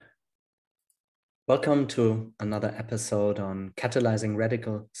Welcome to another episode on catalyzing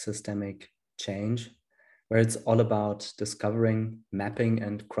radical systemic change, where it's all about discovering, mapping,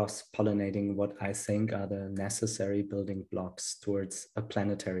 and cross pollinating what I think are the necessary building blocks towards a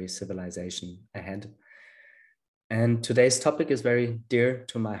planetary civilization ahead. And today's topic is very dear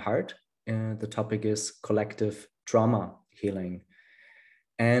to my heart. The topic is collective trauma healing.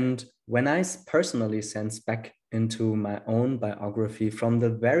 And when I personally sense back into my own biography from the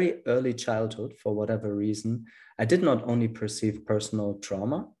very early childhood, for whatever reason, I did not only perceive personal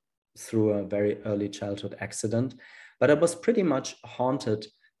trauma through a very early childhood accident, but I was pretty much haunted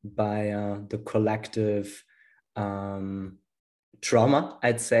by the collective trauma,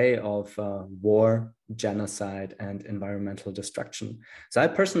 I'd say, of war, genocide, and environmental destruction. So I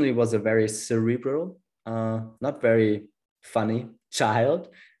personally was a very cerebral, not very funny child,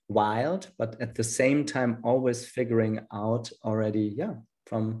 wild, but at the same time always figuring out already,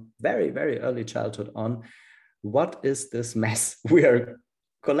 from very, very early childhood on, what is this mess we are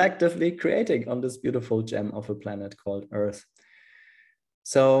collectively creating on this beautiful gem of a planet called Earth.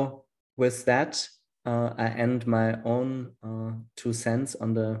 So with that, I end my own 2 cents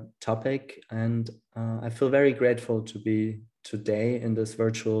on the topic, and I feel very grateful to be today in this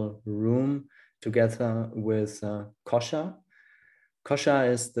virtual room together with Kosha. Kosha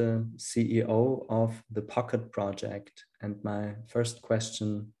is the CEO of the Pocket Project, and my first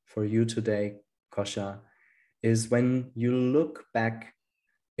question for you today, Kosha, is when you look back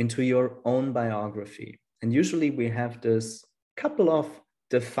into your own biography, and usually we have this couple of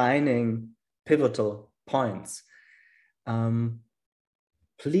defining pivotal points.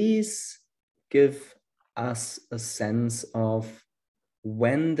 Please give us a sense of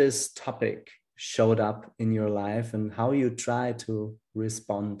when this topic showed up in your life and how you try to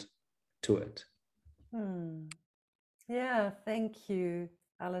respond to it. Yeah, thank you,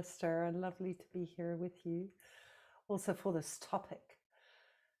 Alistair, and lovely to be here with you. Also for this topic,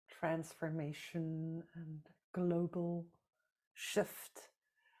 transformation and global shift,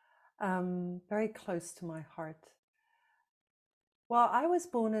 very close to my heart. Well, I was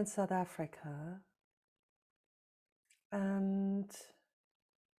born in South Africa, and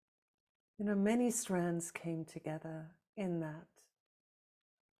many strands came together in that.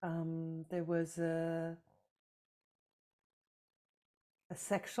 There was a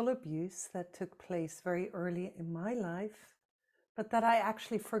sexual abuse that took place very early in my life, but that I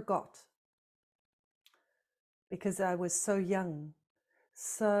actually forgot because I was so young.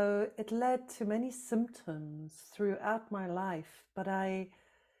 So it led to many symptoms throughout my life, but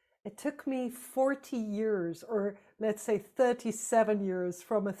it took me 40 years, or let's say 37 years,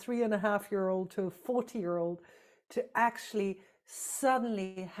 from a 3.5-year-old to a 40-year-old to actually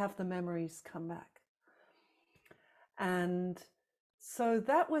suddenly have the memories come back. And so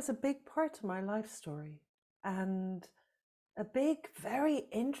that was a big part of my life story, and a big, very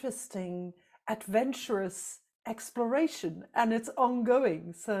interesting, adventurous exploration, and it's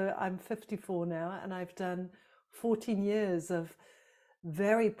ongoing. So I'm 54 now, and I've done 14 years of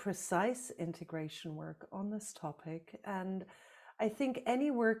very precise integration work on this topic. And I think any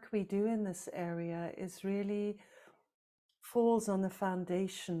work we do in this area is really falls on the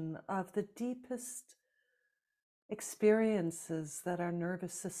foundation of the deepest experiences that our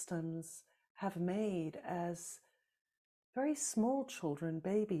nervous systems have made as very small children,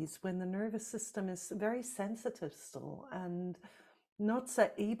 babies, when the nervous system is very sensitive still and not so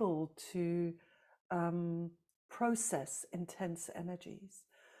able to process intense energies.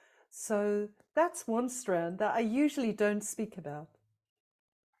 So that's one strand that I usually don't speak about.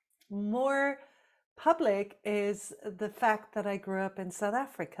 More public is the fact that I grew up in South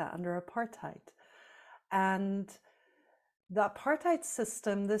Africa under apartheid. And the apartheid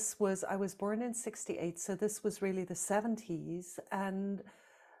system, I was born in 68, so this was really the 70s. And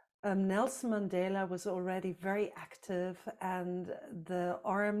Nelson Mandela was already very active, and the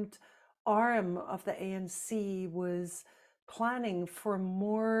armed arm of the ANC was planning for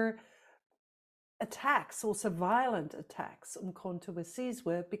more attacks, also violent attacks on Konto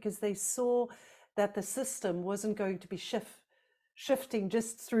Wesizwe, because they saw that the system wasn't going to be shifting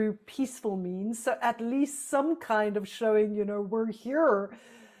just through peaceful means. So at least some kind of showing, we're here,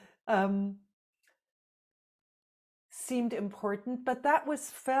 seemed important. But that was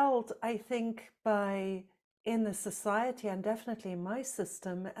felt, I think, in the society, and definitely in my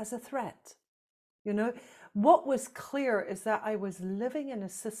system, as a threat. What was clear is that I was living in a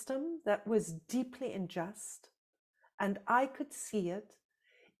system that was deeply unjust, and I could see it,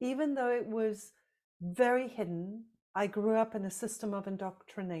 even though it was very hidden. I grew up in a system of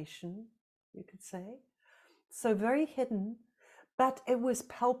indoctrination, you could say. So very hidden, but it was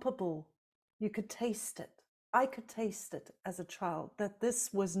palpable. You could taste it. I could taste it as a child, that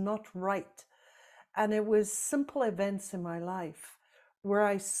this was not right. And it was simple events in my life where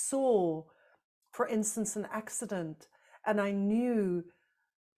I saw, for instance, an accident, and I knew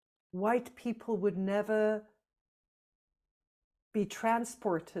white people would never be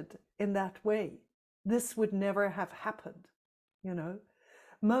transported in that way. This would never have happened, you know.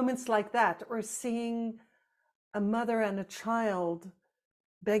 Moments like that, or seeing a mother and a child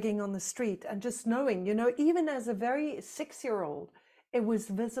begging on the street, and just knowing, you know, even as a very 6-year-old, it was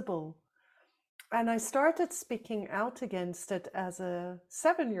visible. And I started speaking out against it as a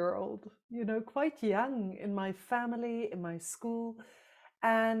 7-year-old, you know, quite young, in my family, in my school,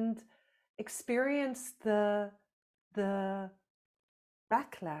 and experienced the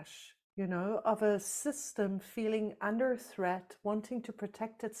backlash, you know, of a system feeling under threat, wanting to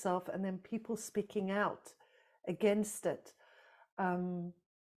protect itself, and then people speaking out against it.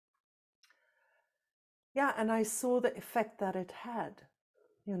 Yeah, and I saw the effect that it had,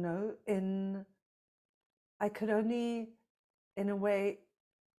 you know, I could only, in a way,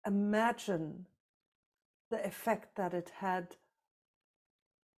 imagine the effect that it had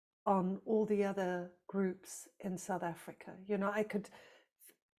on all the other groups in South Africa. You know,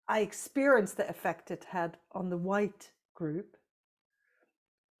 I experienced the effect it had on the white group.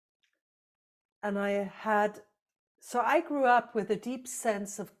 And so I grew up with a deep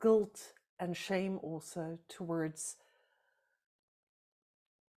sense of guilt and shame also towards,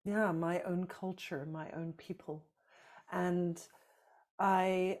 my own culture, my own people. And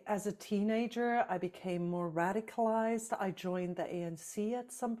as a teenager, I became more radicalized. I joined the ANC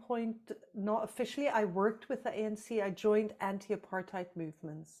at some point, not officially. I worked with the ANC. I joined anti-apartheid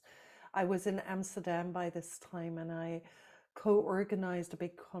movements. I was in Amsterdam by this time, and I co-organized a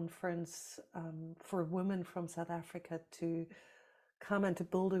big conference for women from South Africa to come and to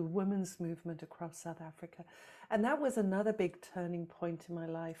build a women's movement across South Africa. And that was another big turning point in my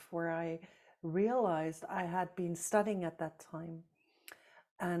life, where I realized I had been studying at that time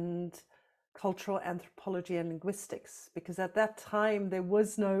and cultural anthropology and linguistics, because at that time there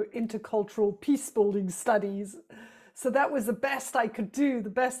was no intercultural peace building studies. So that was the best I could do, the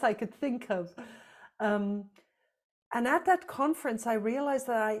best I could think of. And at that conference, I realized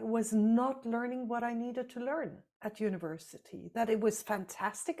that I was not learning what I needed to learn at university, that it was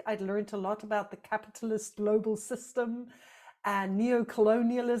fantastic. I'd learned a lot about the capitalist global system and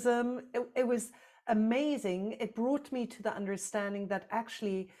neocolonialism. It was amazing. It brought me to the understanding that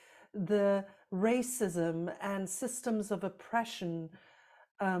actually the racism and systems of oppression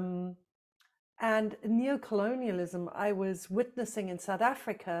and neocolonialism I was witnessing in South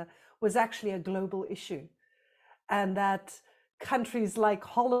Africa was actually a global issue. And that countries like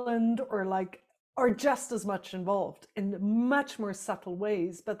Holland are just as much involved in much more subtle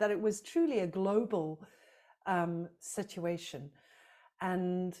ways, but that it was truly a global situation.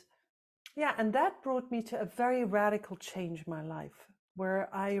 And that brought me to a very radical change in my life, where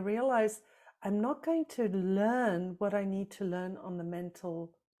I realized I'm not going to learn what I need to learn on the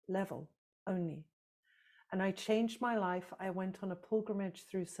mental level only. And I changed my life. I went on a pilgrimage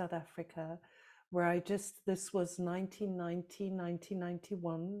through South Africa, where this was 1990,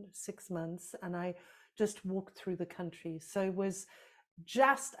 1991, 6 months, and I just walked through the country. So it was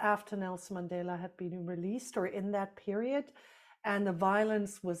just after Nelson Mandela had been released, or in that period, and the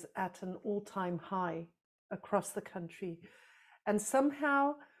violence was at an all-time high across the country. And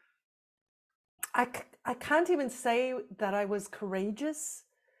somehow, I can't even say that I was courageous.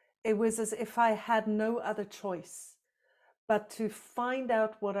 It was as if I had no other choice but to find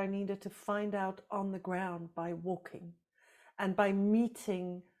out what I needed to find out on the ground by walking and by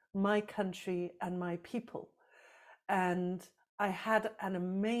meeting my country and my people. And I had an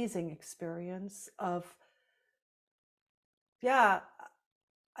amazing experience of, I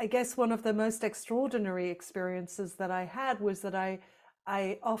guess one of the most extraordinary experiences that I had was that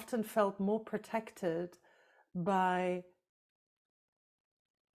I often felt more protected by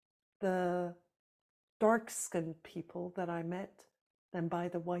the dark-skinned people that I met than by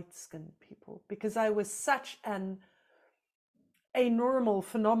the white-skinned people, because I was such a normal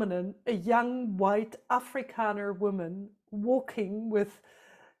phenomenon, a young white Afrikaner woman walking with,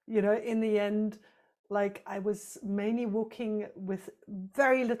 in the end, like I was mainly walking with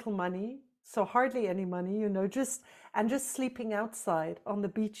very little money, so hardly any money, just sleeping outside on the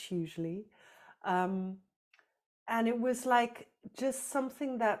beach usually. And it was like just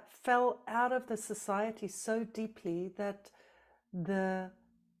something that fell out of the society so deeply, that the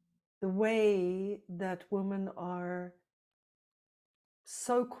way that women are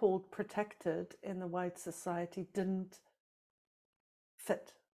so-called protected in the white society didn't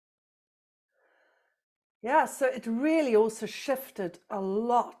fit. Yeah, so it really also shifted a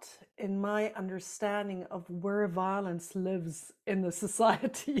lot in my understanding of where violence lives in the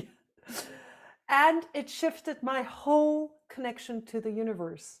society. And it shifted my whole connection to the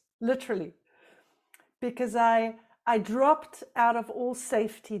universe, literally, because I dropped out of all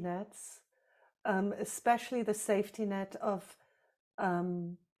safety nets, especially the safety net of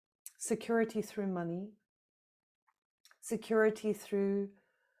um, security through money, security through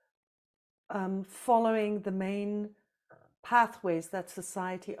following the main pathways that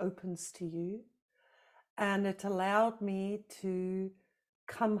society opens to you. And it allowed me to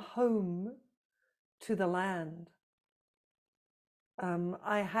come home to the land.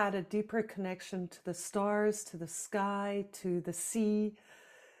 I had a deeper connection to the stars, to the sky, to the sea,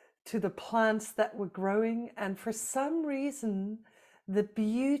 to the plants that were growing. And for some reason, the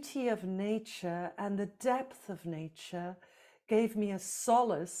beauty of nature and the depth of nature gave me a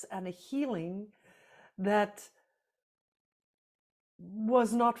solace and a healing that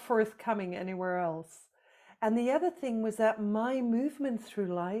was not forthcoming anywhere else. And the other thing was that my movement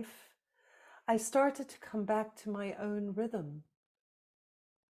through life, I started to come back to my own rhythm.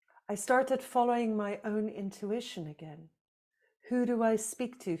 I started following my own intuition again. Who do I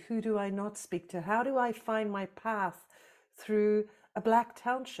speak to? Who do I not speak to? How do I find my path through a black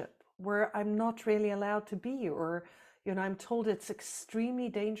township where I'm not really allowed to be, or, I'm told it's extremely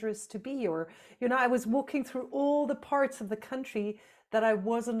dangerous to be, or, I was walking through all the parts of the country that I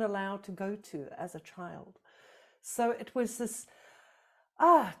wasn't allowed to go to as a child. So it was this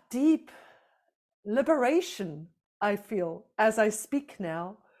deep liberation, I feel, as I speak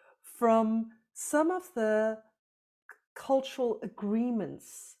now, from some of the cultural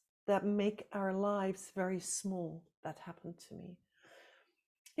agreements that make our lives very small that happened to me.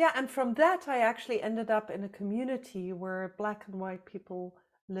 Yeah, and from that, I actually ended up in a community where Black and white people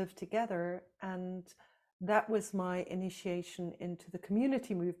live together. And that was my initiation into the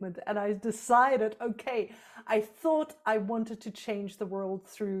community movement. And I decided, okay, I thought I wanted to change the world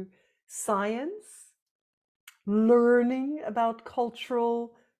through science, learning about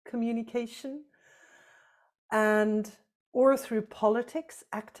cultural communication, and or through politics,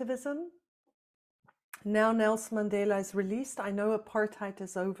 activism. Now Nelson Mandela is released. I know apartheid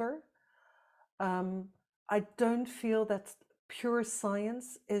is over. I don't feel that pure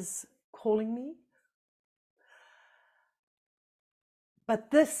science is calling me. But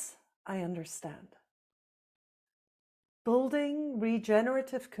this I understand. Building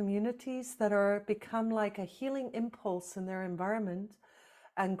regenerative communities that are become like a healing impulse in their environment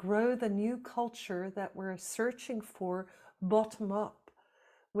and grow the new culture that we're searching for bottom up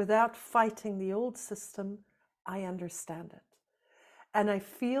without fighting the old system, I understand it. And I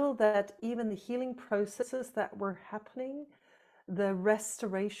feel that even the healing processes that were happening, the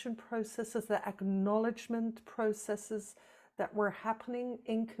restoration processes, the acknowledgement processes that were happening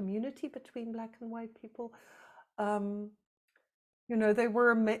in community between Black and white people, they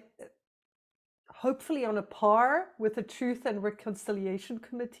were hopefully on a par with the Truth and Reconciliation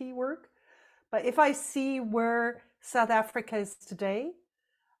Committee work. But if I see where South Africa is today,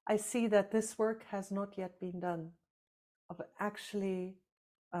 I see that this work has not yet been done, of actually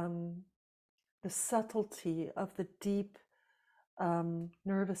the subtlety of the deep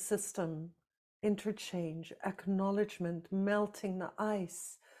nervous system interchange, acknowledgement, melting the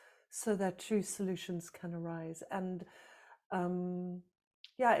ice so that true solutions can arise. And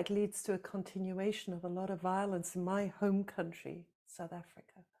it leads to a continuation of a lot of violence in my home country, South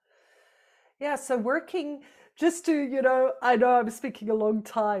Africa. Yeah, so working just to, I know I'm speaking a long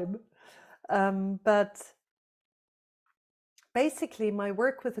time, but basically my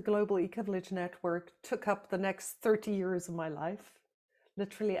work with the Global Eco-Village Network took up the next 30 years of my life,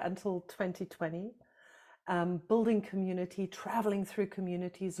 literally until 2020. Building community, traveling through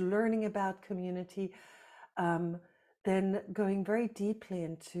communities, learning about community, then going very deeply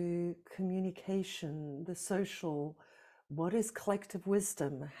into communication, the social, what is collective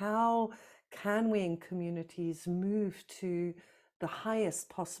wisdom? How can we in communities move to the highest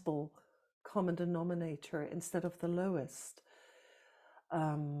possible common denominator instead of the lowest?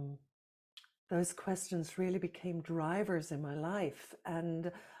 Those questions really became drivers in my life.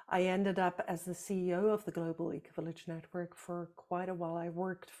 And I ended up as the CEO of the Global Eco-Village Network for quite a while. I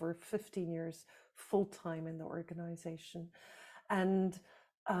worked for 15 years full-time in the organization. And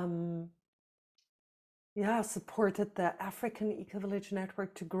supported the African Eco-Village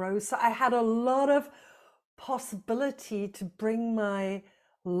Network to grow. So I had a lot of possibility to bring my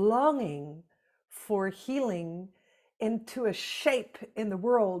longing for healing into a shape in the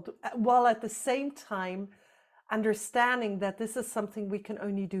world, while at the same time understanding that this is something we can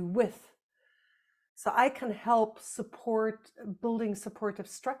only do with. So I can help support building supportive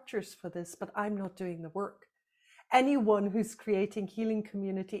structures for this, but I'm not doing the work. Anyone who's creating healing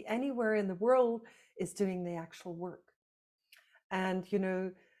community anywhere in the world is doing the actual work. And, you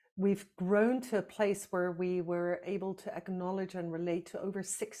know, we've grown to a place where we were able to acknowledge and relate to over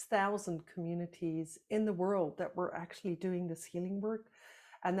 6,000 communities in the world that were actually doing this healing work.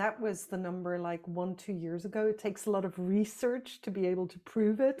 And that was the number like 1-2 years ago. It takes a lot of research to be able to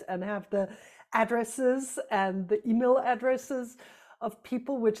prove it and have the addresses and the email addresses of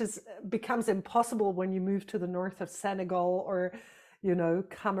people, which becomes impossible when you move to the north of Senegal or, you know,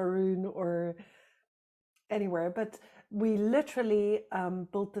 Cameroon or anywhere. But we literally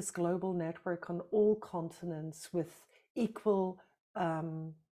built this global network on all continents with equal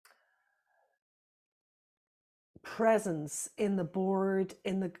presence in the board,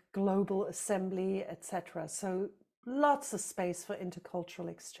 in the global assembly, etc. So lots of space for intercultural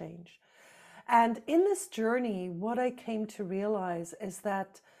exchange. And in this journey, what I came to realize is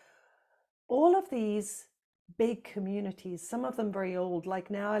that all of these big communities, some of them very old, like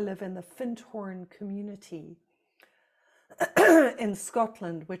now I live in the Findhorn community in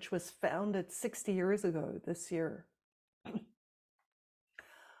Scotland, which was founded 60 years ago this year.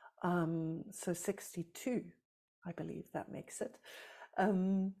 So 62, I believe that makes it.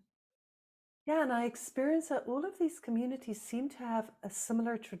 Yeah, and I experienced that all of these communities seem to have a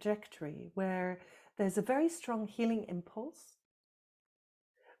similar trajectory where there's a very strong healing impulse,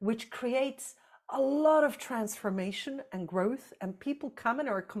 which creates a lot of transformation and growth, and people come and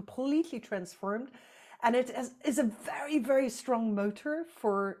are completely transformed. And it is a very, very strong motor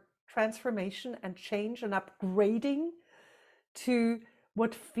for transformation and change and upgrading to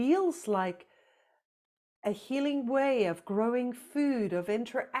what feels like a healing way of growing food, of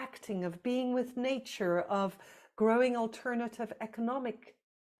interacting, of being with nature, of growing alternative economic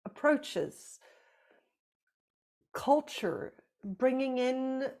approaches, culture, bringing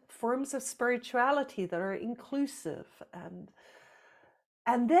in forms of spirituality that are inclusive.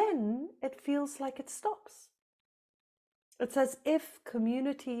 And then it feels like it stops. It's as if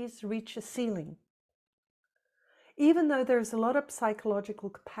communities reach a ceiling. Even though there's a lot of psychological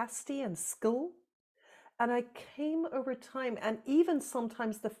capacity and skill, and I came over time, and even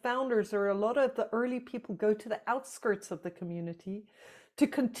sometimes the founders or a lot of the early people go to the outskirts of the community to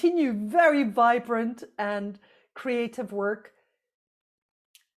continue very vibrant and creative work,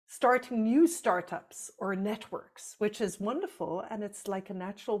 starting new startups or networks, which is wonderful. And it's like a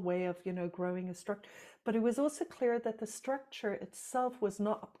natural way of, you know, growing a structure. But it was also clear that the structure itself was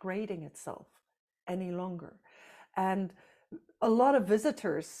not upgrading itself any longer. And a lot of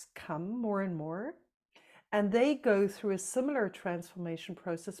visitors come more and more, and they go through a similar transformation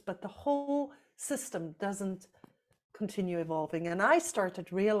process, but the whole system doesn't continue evolving. And I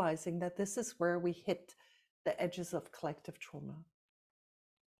started realizing that this is where we hit the edges of collective trauma.